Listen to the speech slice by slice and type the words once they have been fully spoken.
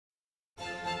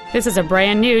This is a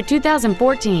brand new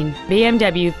 2014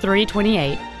 BMW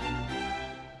 328.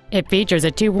 It features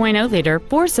a 2.0-liter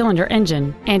four-cylinder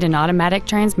engine and an automatic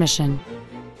transmission.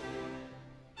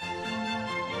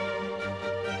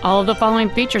 All of the following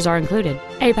features are included: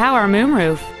 a power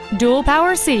moonroof, dual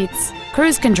power seats,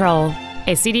 cruise control,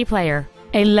 a CD player,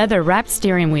 a leather-wrapped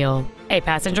steering wheel, a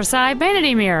passenger side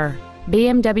vanity mirror,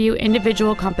 BMW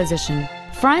individual composition,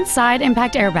 front side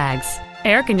impact airbags,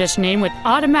 air conditioning with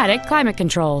automatic climate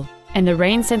control, and the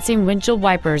rain-sensing windshield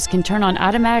wipers can turn on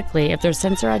automatically if their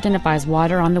sensor identifies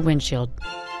water on the windshield.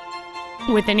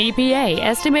 With an EPA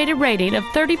estimated rating of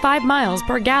 35 miles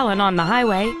per gallon on the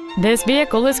highway, this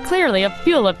vehicle is clearly a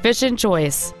fuel-efficient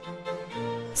choice.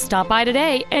 Stop by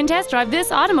today and test drive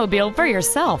this automobile for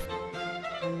yourself.